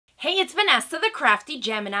Hey, it's Vanessa the Crafty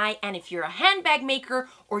Gemini, and if you're a handbag maker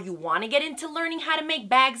or you want to get into learning how to make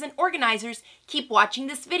bags and organizers, keep watching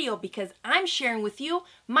this video because I'm sharing with you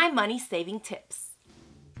my money-saving tips.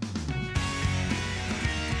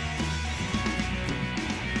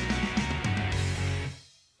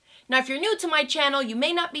 Now, if you're new to my channel, you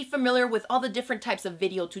may not be familiar with all the different types of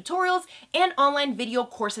video tutorials and online video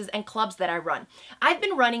courses and clubs that I run. I've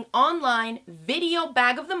been running online video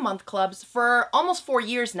bag of the month clubs for almost 4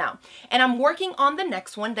 years now, and I'm working on the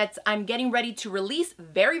next one that I'm getting ready to release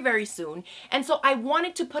very, very soon. And so I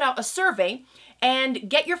wanted to put out a survey and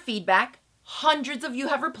get your feedback. Hundreds of you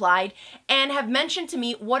have replied and have mentioned to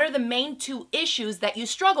me what are the main 2 issues that you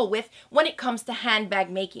struggle with when it comes to handbag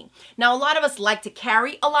making. Now, a lot of us like to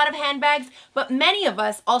carry a lot of handbags, but many of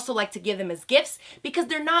us also like to give them as gifts because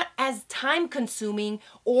they're not as time consuming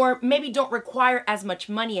or maybe don't require as much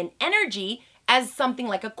money and energy as something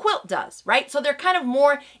like a quilt does, right? So they're kind of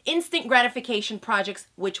more instant gratification projects,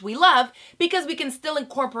 which we love because we can still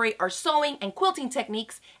incorporate our sewing and quilting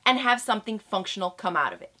techniques and have something functional come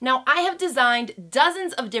out of it. Now, I have designed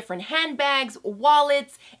dozens of different handbags,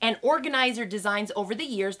 wallets, and organizer designs over the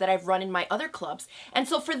years that I've run in my other clubs. And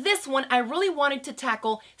so for this one, I really wanted to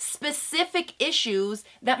tackle specific issues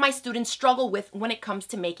that my students struggle with when it comes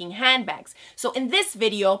to making handbags. So in this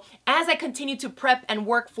video, as I continue to prep and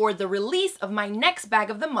work for the release of my next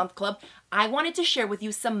bag of the month club, I wanted to share with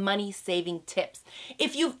you some money-saving tips.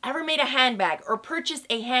 If you've ever made a handbag or purchased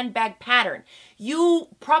a handbag pattern, you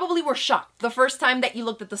probably were shocked the first time that you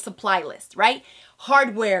looked at the supply list, right?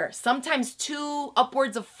 Hardware, sometimes 2,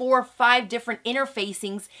 upwards of 4 or 5 different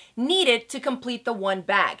interfacings needed to complete the one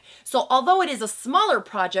bag. So although it is a smaller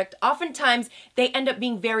project, oftentimes they end up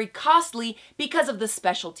being very costly because of the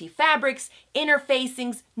specialty fabrics,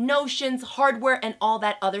 interfacings, notions, hardware, and all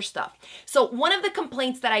that other stuff. So one of the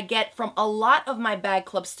complaints that I get from a lot of my bag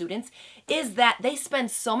club students is that they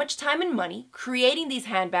spend so much time and money creating these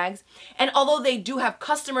handbags, and although they do have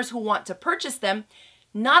customers who want to purchase them,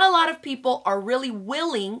 not a lot of people are really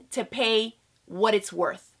willing to pay what it's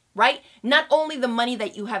worth, right? Not only the money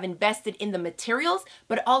that you have invested in the materials,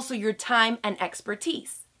 but also your time and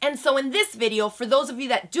expertise. And so in this video, for those of you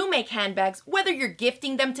that do make handbags, whether you're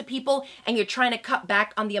gifting them to people and you're trying to cut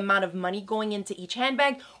back on the amount of money going into each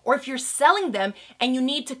handbag, or if you're selling them and you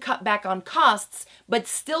need to cut back on costs, but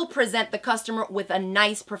still present the customer with a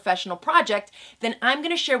nice professional project, then I'm going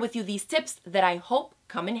to share with you these tips that I hope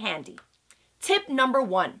come in handy. Tip number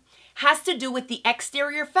 1 has to do with the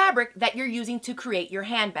exterior fabric that you're using to create your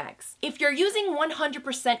handbags. If you're using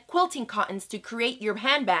 100% quilting cottons to create your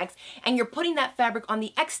handbags and you're putting that fabric on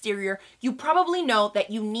the exterior, you probably know that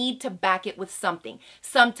you need to back it with something.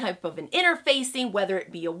 Some type of an interfacing, whether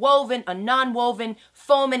it be a woven, a non-woven,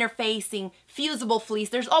 foam interfacing, fusible fleece.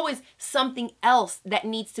 There's always something else that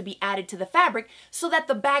needs to be added to the fabric so that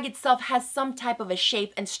the bag itself has some type of a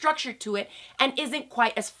shape and structure to it and isn't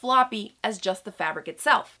quite as floppy as just the fabric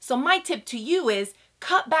itself. So my tip to you is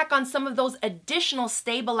cut back on some of those additional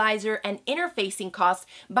stabilizer and interfacing costs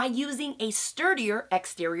by using a sturdier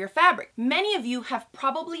exterior fabric. Many of you have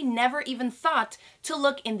probably never even thought to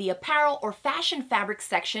look in the apparel or fashion fabric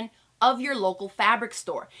section of your local fabric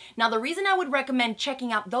store. Now, the reason I would recommend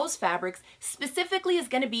checking out those fabrics specifically is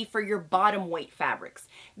going to be for your bottom weight fabrics.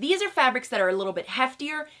 These are fabrics that are a little bit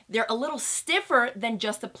heftier, they're a little stiffer than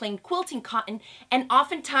just a plain quilting cotton, and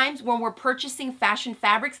oftentimes when we're purchasing fashion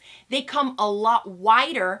fabrics, they come a lot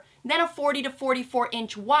wider than a 40 to 44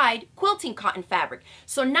 inch wide quilting cotton fabric.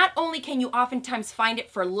 So not only can you oftentimes find it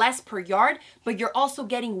for less per yard, but you're also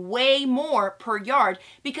getting way more per yard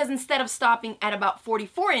because instead of stopping at about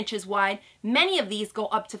 44 inches wide, many of these go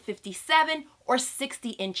up to 57 or 60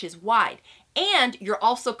 inches wide. And you're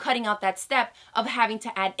also cutting out that step of having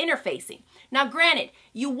to add interfacing. Now, granted,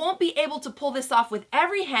 you won't be able to pull this off with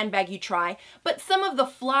every handbag you try, but some of the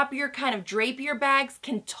floppier kind of drapier bags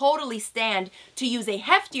can totally stand to use a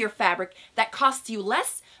heftier fabric that costs you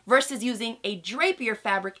less versus using a drapier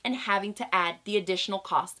fabric and having to add the additional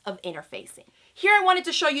cost of interfacing. Here I wanted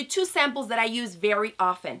to show you 2 samples that I use very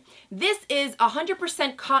often. This is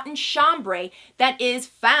 100% cotton chambray that is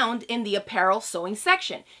found in the apparel sewing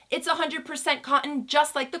section. It's 100% cotton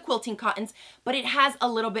just like the quilting cottons, but it has a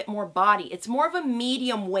little bit more body. It's more of a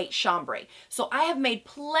medium weight chambray. So I have made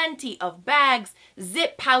plenty of bags,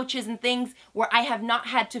 zip pouches, and things where I have not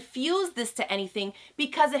had to fuse this to anything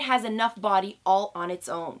because it has enough body all on its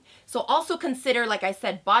own. So also consider, like I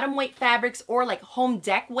said, bottom weight fabrics or like home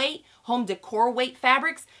decor weight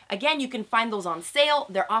fabrics. Again, you can find those on sale.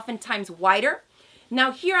 They're oftentimes wider.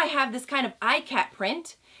 Now here I have this kind of iCat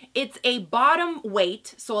print. It's a bottom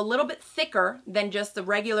weight, so a little bit thicker than just the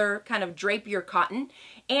regular kind of drapier cotton,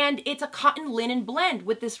 and it's a cotton linen blend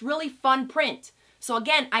with this really fun print. So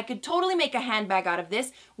again, I could totally make a handbag out of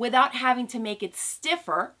this without having to make it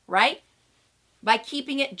stiffer, right? By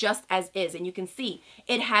keeping it just as is. And you can see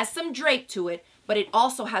it has some drape to it, but it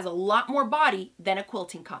also has a lot more body than a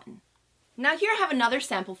quilting cotton. Now here I have another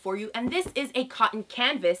sample for you, and this is a cotton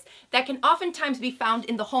canvas that can oftentimes be found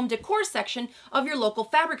in the home decor section of your local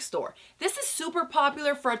fabric store. This is super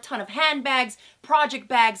popular for a ton of handbags, project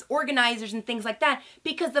bags, organizers, and things like that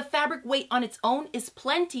because the fabric weight on its own is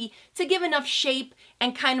plenty to give enough shape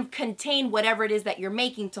and kind of contain whatever it is that you're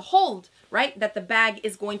making to hold, right? That the bag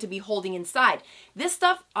is going to be holding inside. This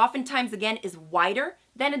stuff oftentimes, again, is wider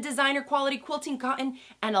than a designer quality quilting cotton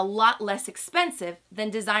and a lot less expensive than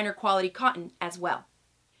designer quality cotton as well.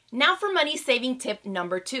 Now for money saving tip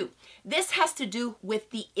number 2. This has to do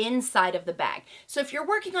with the inside of the bag. So if you're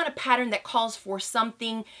working on a pattern that calls for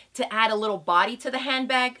something to add a little body to the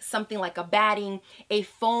handbag, something like a batting, a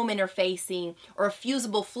foam interfacing, or a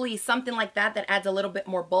fusible fleece, something like that that adds a little bit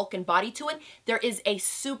more bulk and body to it, there is a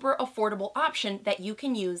super affordable option that you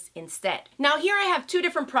can use instead. Now here I have 2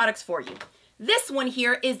 different products for you. This one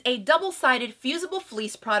here is a double-sided fusible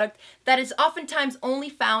fleece product that is oftentimes only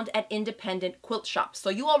found at independent quilt shops.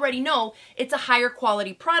 So you already know it's a higher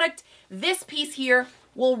quality product. This piece here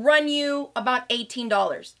will run you about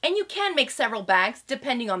 $18, and you can make several bags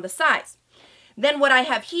depending on the size. Then what I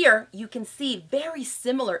have here, you can see very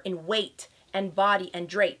similar in weight and body and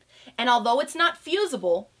drape. And although it's not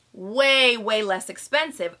fusible, way less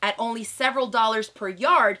expensive at only several dollars per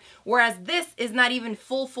yard, whereas this is not even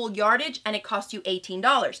full yardage and it costs you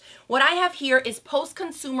 $18. What I have here is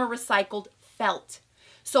post-consumer recycled felt.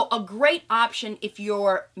 So a great option if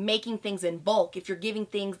you're making things in bulk, if you're giving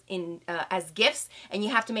things in as gifts and you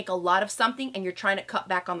have to make a lot of something and you're trying to cut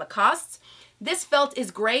back on the costs. This felt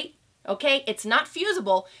is great. Okay, it's not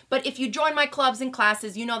fusible, but if you join my clubs and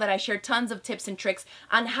classes, you know that I share tons of tips and tricks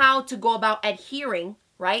on how to go about adhering,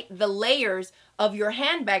 right, the layers of your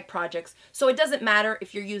handbag projects. So it doesn't matter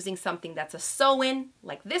if you're using something that's a sew-in,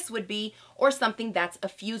 like this would be, or something that's a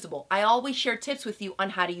fusible. I always share tips with you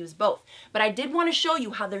on how to use both. But I did want to show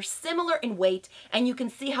you how they're similar in weight, and you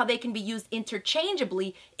can see how they can be used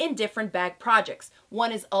interchangeably in different bag projects.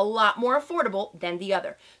 One is a lot more affordable than the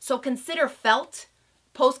other. So consider felt,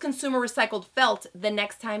 post-consumer recycled felt, the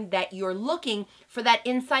next time that you're looking for that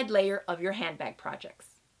inside layer of your handbag projects.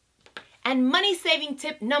 And money-saving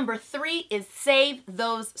tip number 3 is save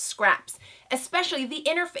those scraps, especially the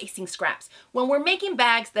interfacing scraps. When we're making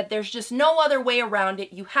bags that there's just no other way around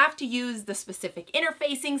it, you have to use the specific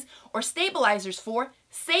interfacings or stabilizers for,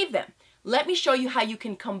 save them. Let me show you how you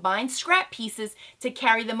can combine scrap pieces to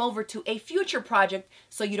carry them over to a future project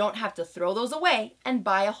so you don't have to throw those away and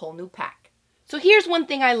buy a whole new pack. So here's one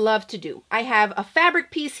thing I love to do. I have a fabric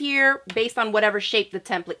piece here based on whatever shape the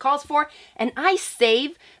template calls for, and I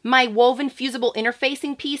save my woven fusible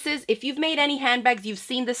interfacing pieces. If you've made any handbags, you've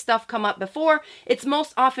seen this stuff come up before. It's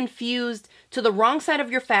most often fused to the wrong side of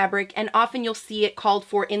your fabric, and often you'll see it called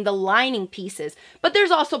for in the lining pieces. But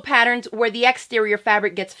there's also patterns where the exterior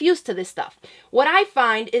fabric gets fused to this stuff. What I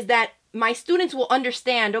find is that my students will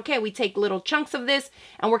understand, okay, we take little chunks of this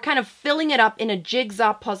and we're kind of filling it up in a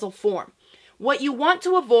jigsaw puzzle form. What you want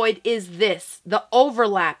to avoid is this, the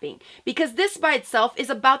overlapping, because this by itself is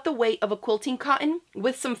about the weight of a quilting cotton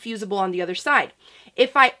with some fusible on the other side.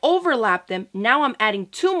 If I overlap them, now I'm adding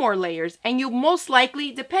 2 more layers, and you most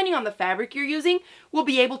likely, depending on the fabric you're using, will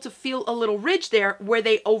be able to feel a little ridge there where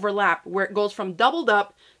they overlap, where it goes from doubled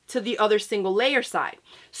up to the other single layer side.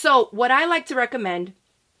 So what I like to recommend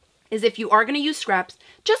is if you are going to use scraps,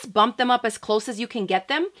 just bump them up as close as you can get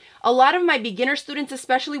them. A lot of my beginner students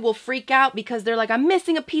especially will freak out because they're like, I'm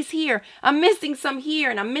missing a piece here, I'm missing some here,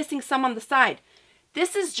 and I'm missing some on the side.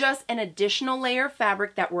 This is just an additional layer of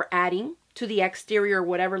fabric that we're adding to the exterior or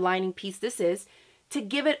whatever lining piece this is to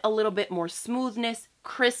give it a little bit more smoothness,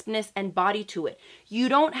 crispness, and body to it. You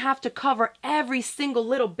don't have to cover every single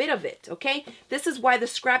little bit of it, okay? This is why the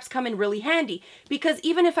scraps come in really handy, because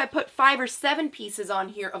even if I put 5 or 7 pieces on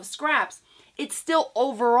here of scraps, it's still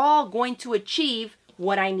overall going to achieve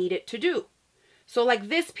what I need it to do. So like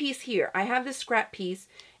this piece here, I have this scrap piece,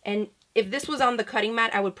 and if this was on the cutting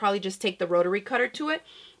mat, I would probably just take the rotary cutter to it,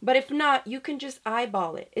 but if not, you can just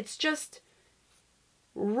eyeball it. It's just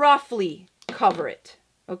roughly cover it,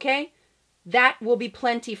 okay? That will be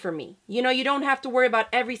plenty for me. You know, you don't have to worry about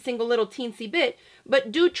every single little teensy bit,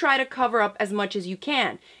 but do try to cover up as much as you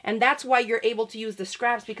can. And that's why you're able to use the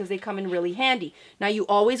scraps, because they come in really handy. Now you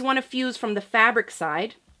always want to fuse from the fabric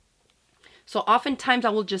side. So oftentimes I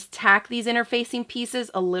will just tack these interfacing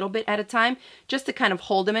pieces a little bit at a time just to kind of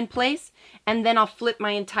hold them in place. And then I'll flip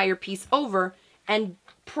my entire piece over and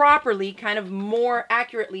properly, kind of more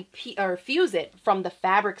accurately fuse it from the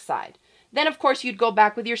fabric side. Then of course you'd go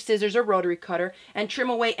back with your scissors or rotary cutter and trim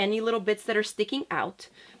away any little bits that are sticking out.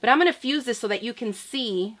 But I'm going to fuse this so that you can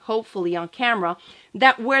see, hopefully on camera,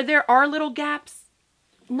 that where there are little gaps,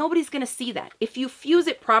 nobody's going to see that. If you fuse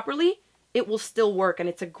it properly, it will still work, and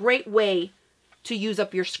it's a great way to use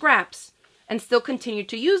up your scraps and still continue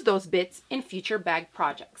to use those bits in future bag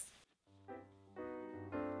projects.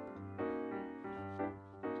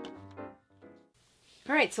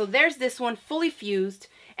 All right, so there's this one fully fused.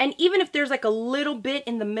 And even if there's like a little bit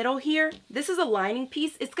in the middle here, this is a lining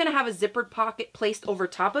piece. It's going to have a zippered pocket placed over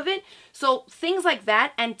top of it. So things like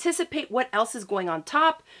that, anticipate what else is going on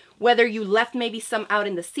top. Whether you left maybe some out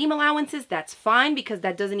in the seam allowances, that's fine, because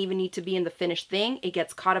that doesn't even need to be in the finished thing. It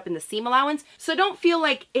gets caught up in the seam allowance. So don't feel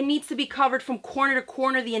like it needs to be covered from corner to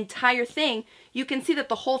corner, the entire thing. You can see that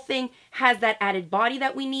the whole thing has that added body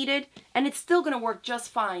that we needed, and it's still going to work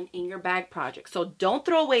just fine in your bag project. So don't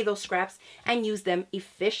throw away those scraps and use them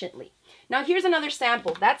efficiently. Now here's another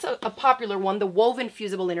sample. That's a popular one, the woven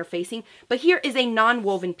fusible interfacing, but here is a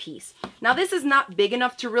non-woven piece. Now this is not big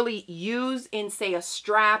enough to really use in, say, a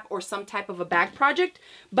strap or some type of a bag project,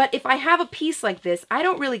 but if I have a piece like this, I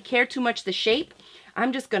don't really care too much the shape.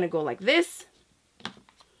 I'm just gonna go like this,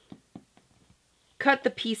 cut the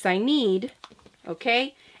piece I need,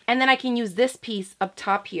 okay? And then I can use this piece up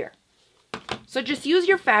top here. So just use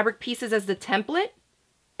your fabric pieces as the template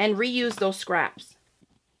and reuse those scraps.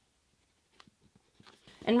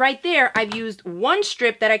 And right there, I've used one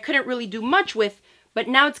strip that I couldn't really do much with, but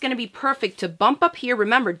now it's going to be perfect to bump up here.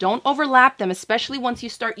 Remember, don't overlap them, especially once you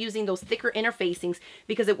start using those thicker interfacings,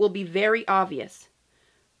 because it will be very obvious.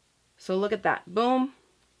 So look at that. Boom,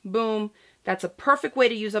 boom. That's a perfect way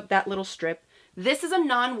to use up that little strip. This is a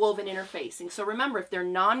non-woven interfacing. So remember, if they're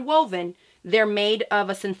non-woven, they're made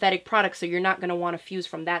of a synthetic product, so you're not going to want to fuse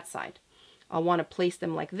from that side. I'll want to place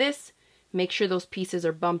them like this. Make sure those pieces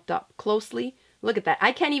are bumped up closely. Look at that.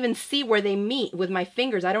 I can't even see where they meet with my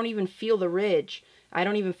fingers. I don't even feel the ridge. I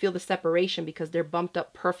don't even feel the separation because they're bumped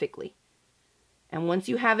up perfectly. And once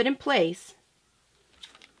you have it in place,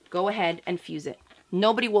 go ahead and fuse it.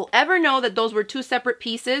 Nobody will ever know that those were two separate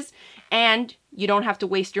pieces, and you don't have to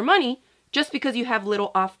waste your money just because you have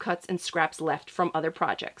little offcuts and scraps left from other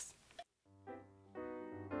projects.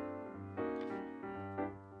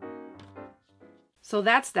 So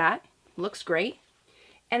that's that. Looks great.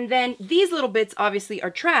 And then these little bits obviously are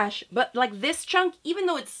trash, but like this chunk, even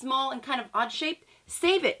though it's small and kind of odd shaped,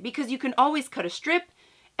 save it, because you can always cut a strip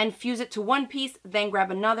and fuse it to one piece, then grab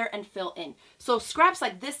another and fill in. So scraps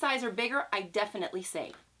like this size or bigger, I definitely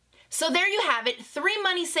save. So there you have it, 3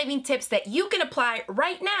 money-saving tips that you can apply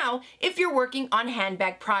right now if you're working on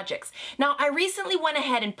handbag projects. Now, I recently went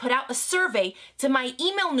ahead and put out a survey to my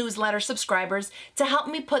email newsletter subscribers to help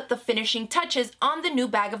me put the finishing touches on the new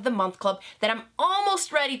Bag of the Month Club that I'm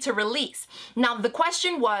almost ready to release. Now, the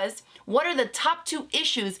question was, what are the top 2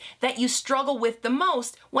 issues that you struggle with the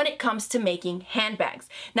most when it comes to making handbags?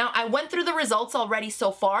 Now, I went through the results already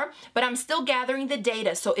so far, but I'm still gathering the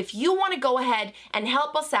data. So if you want to go ahead and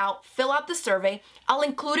help us out, fill out the survey. I'll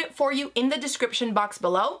include it for you in the description box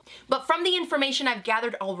below. But from the information I've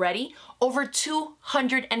gathered already, over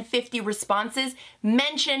 250 responses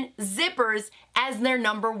mention zippers as their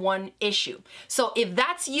 #1 issue. So if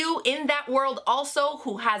that's you in that world also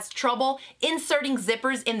who has trouble inserting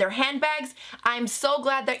zippers in their handbags, I'm so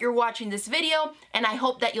glad that you're watching this video, and I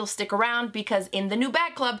hope that you'll stick around, because in the new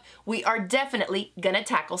Bag Club, we are definitely gonna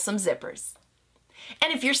tackle some zippers.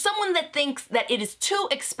 And if you're someone that thinks that it is too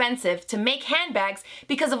expensive to make handbags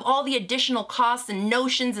because of all the additional costs and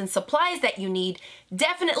notions and supplies that you need,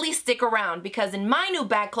 definitely stick around, because in my new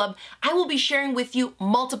Bag Club, I will be sharing with you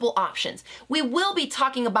multiple options. We will be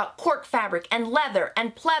talking about cork fabric and leather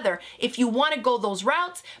and pleather if you want to go those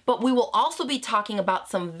routes, but we will also be talking about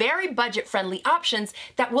some very budget-friendly options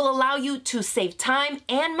that will allow you to save time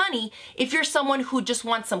and money if you're someone who just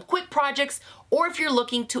wants some quick projects, or if you're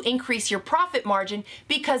looking to increase your profit margin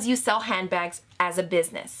because you sell handbags as a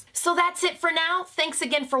business. So that's it for now. Thanks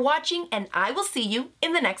again for watching, and I will see you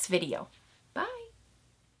in the next video.